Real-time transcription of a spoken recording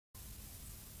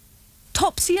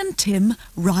Topsy and Tim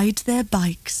ride their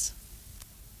bikes.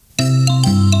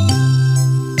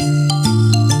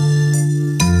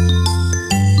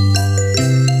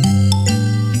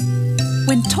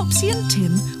 When Topsy and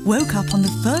Tim woke up on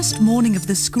the first morning of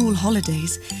the school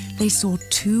holidays, they saw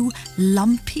two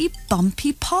lumpy,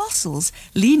 bumpy parcels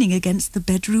leaning against the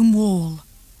bedroom wall.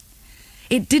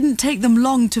 It didn't take them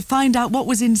long to find out what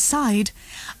was inside.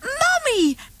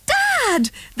 "Mummy!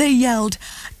 Dad!" they yelled.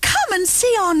 "Come and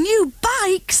see our new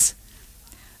bikes!"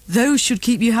 "Those should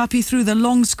keep you happy through the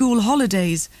long school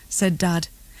holidays," said Dad.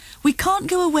 "We can't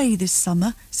go away this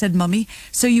summer," said Mummy,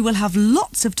 "so you will have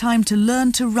lots of time to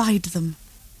learn to ride them."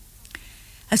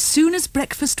 As soon as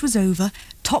breakfast was over,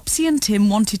 Topsy and Tim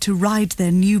wanted to ride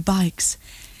their new bikes.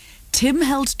 Tim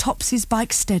held Topsy's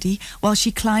bike steady while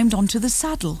she climbed onto the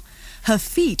saddle. Her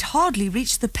feet hardly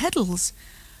reached the pedals.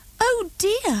 "Oh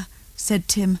dear," said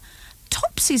Tim,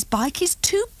 "Topsy's bike is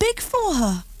too big for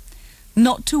her."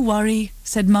 "Not to worry,"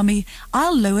 said Mummy,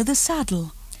 "I'll lower the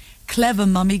saddle." Clever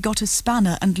Mummy got a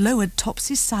spanner and lowered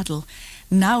Topsy's saddle.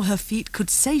 Now her feet could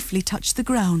safely touch the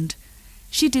ground.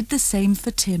 She did the same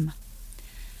for Tim.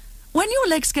 "When your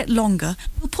legs get longer,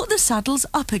 we'll put the saddles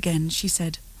up again," she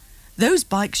said. "Those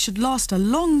bikes should last a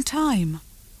long time."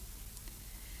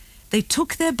 They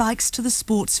took their bikes to the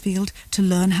sports field to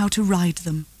learn how to ride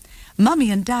them.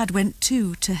 Mummy and Dad went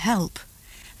too to help.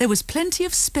 There was plenty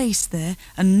of space there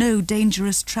and no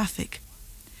dangerous traffic.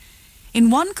 In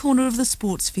one corner of the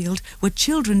sports field were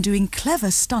children doing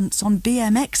clever stunts on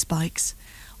BMX bikes.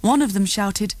 One of them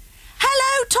shouted,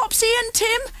 "Hello, Topsy and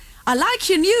Tim! I like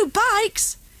your new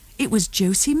bikes!" It was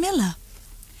Josie Miller.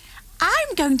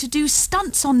 "I'm going to do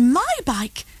stunts on my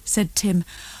bike," said Tim.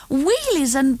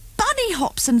 "Wheelies and bunny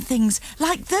hops and things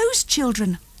like those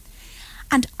children.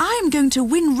 And I'm going to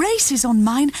win races on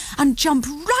mine and jump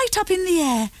right up in the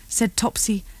air," said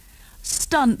Topsy.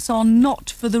 "Stunts are not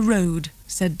for the road,"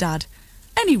 said Dad.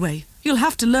 "Anyway, you'll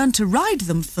have to learn to ride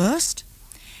them first."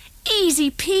 "Easy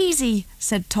peasy,"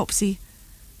 said Topsy.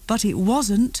 But it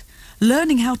wasn't.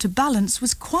 Learning how to balance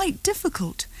was quite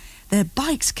difficult. Their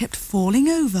bikes kept falling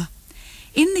over.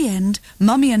 In the end,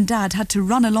 Mummy and Dad had to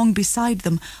run along beside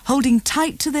them, holding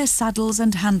tight to their saddles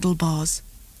and handlebars.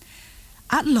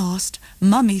 At last,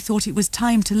 Mummy thought it was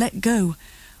time to let go.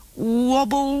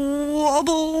 "Wobble,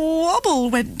 wobble, wobble,"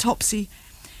 went Topsy.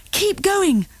 "Keep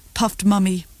going," puffed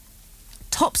Mummy.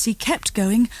 Topsy kept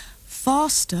going,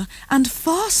 faster and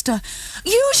faster.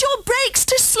 "Use your brakes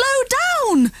to slow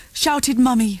down," shouted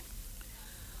Mummy.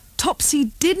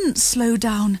 Topsy didn't slow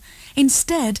down.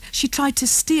 Instead, she tried to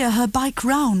steer her bike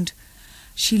round.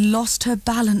 She lost her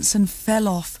balance and fell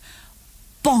off.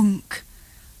 Bonk!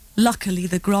 Luckily,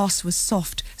 the grass was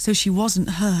soft, so she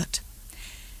wasn't hurt.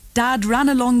 Dad ran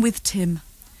along with Tim.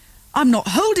 "I'm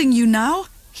not holding you now,"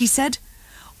 he said.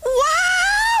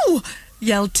 "Wow!"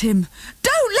 yelled Tim.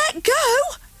 "Don't let go!"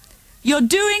 "You're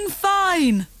doing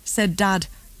fine," said Dad.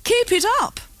 "Keep it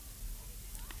up."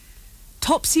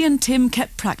 Topsy and Tim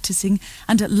kept practicing,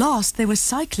 and at last they were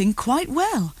cycling quite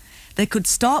well. They could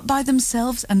start by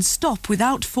themselves and stop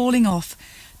without falling off.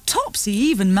 Topsy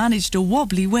even managed a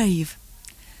wobbly wave.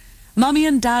 Mummy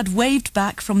and Dad waved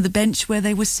back from the bench where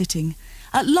they were sitting.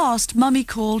 At last Mummy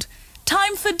called,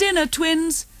 "Time for dinner,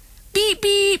 twins." "Beep,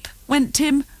 beep," went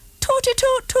Tim. "Tooty,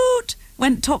 toot, toot,"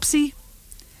 went Topsy.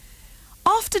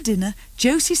 After dinner,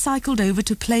 Josie cycled over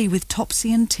to play with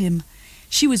Topsy and Tim.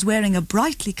 She was wearing a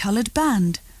brightly coloured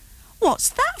band. "What's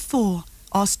that for?"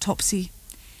 asked Topsy.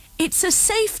 "It's a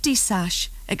safety sash,"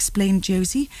 explained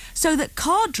Josie, "so that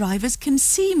car drivers can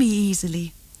see me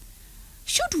easily."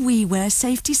 "Should we wear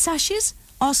safety sashes?"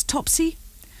 asked Topsy.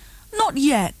 "Not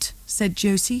yet," said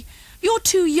Josie. "You're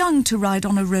too young to ride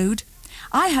on a road.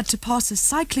 I had to pass a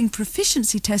cycling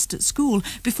proficiency test at school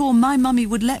before my mummy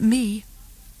would let me."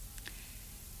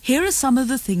 Here are some of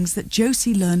the things that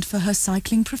Josie learned for her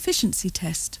cycling proficiency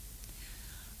test.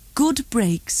 Good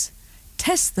brakes.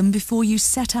 Test them before you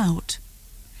set out.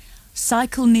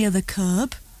 Cycle near the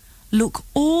curb. Look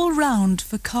all round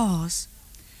for cars.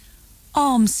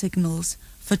 Arm signals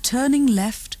for turning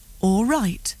left or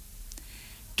right.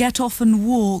 Get off and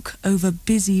walk over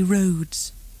busy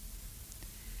roads.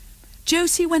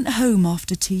 Josie went home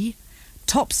after tea.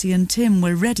 Topsy and Tim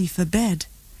were ready for bed.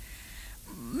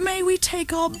 "May we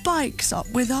take our bikes up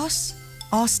with us?"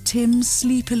 asked Tim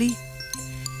sleepily.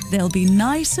 "They'll be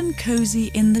nice and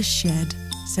cosy in the shed,"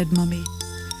 said Mummy.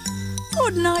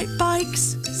 "Good night,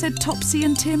 bikes," said Topsy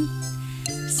and Tim.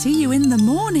 "See you in the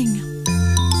morning."